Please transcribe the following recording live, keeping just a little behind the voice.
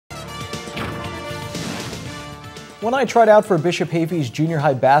When I tried out for Bishop Hayfie's junior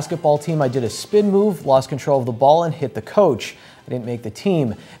high basketball team, I did a spin move, lost control of the ball, and hit the coach. I didn't make the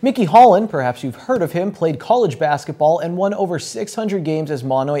team. Mickey Holland, perhaps you've heard of him, played college basketball and won over 600 games as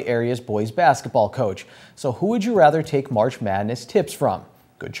Monoy area's boys basketball coach. So who would you rather take March Madness tips from?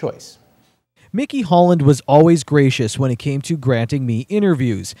 Good choice. Mickey Holland was always gracious when it came to granting me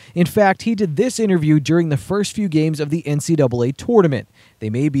interviews. In fact, he did this interview during the first few games of the NCAA tournament. They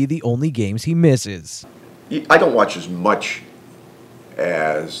may be the only games he misses. I don't watch as much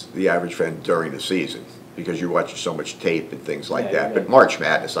as the average fan during the season because you're watching so much tape and things like that. But March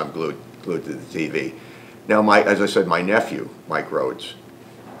Madness, I'm glued to the TV. Now, as I said, my nephew, Mike Rhodes,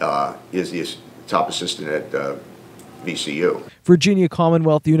 is the top assistant at VCU. Virginia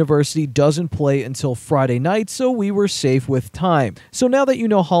Commonwealth University doesn't play until Friday night, so we were safe with time. So now that you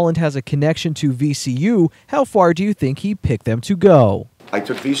know Holland has a connection to VCU, how far do you think he picked them to go? I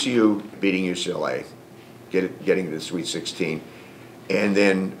took VCU beating UCLA, getting to the Sweet 16, and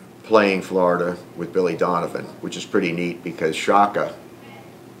then playing Florida with Billy Donovan, which is pretty neat because Shaka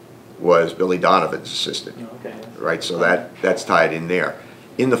was Billy Donovan's assistant, right? So that's tied in there.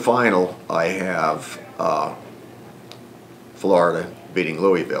 In the final, I have Florida beating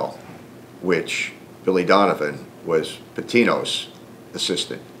Louisville, which Billy Donovan was Pitino's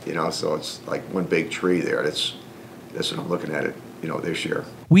assistant, so it's like one big tree there. That's what I'm looking at it, this year.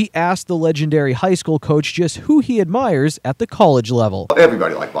 We asked the legendary high school coach just who he admires at the college level.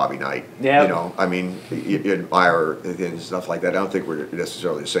 Everybody liked Bobby Knight. Yeah. You admire and stuff like that. I don't think we're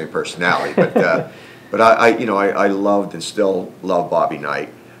necessarily the same personality, but I loved and still love Bobby Knight.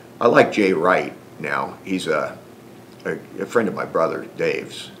 I like Jay Wright now. He's a friend of my brother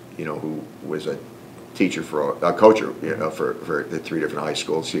Dave's, who was a teacher a coach, for the 3 different high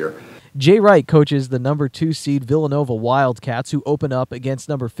schools here. Jay Wright coaches the number 2 seed Villanova Wildcats, who open up against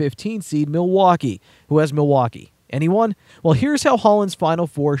number 15 seed Milwaukee. Who has Milwaukee? Anyone? Well, here's how Holland's Final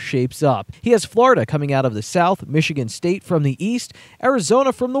Four shapes up. He has Florida coming out of the South, Michigan State from the East,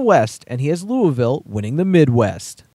 Arizona from the West, and he has Louisville winning the Midwest.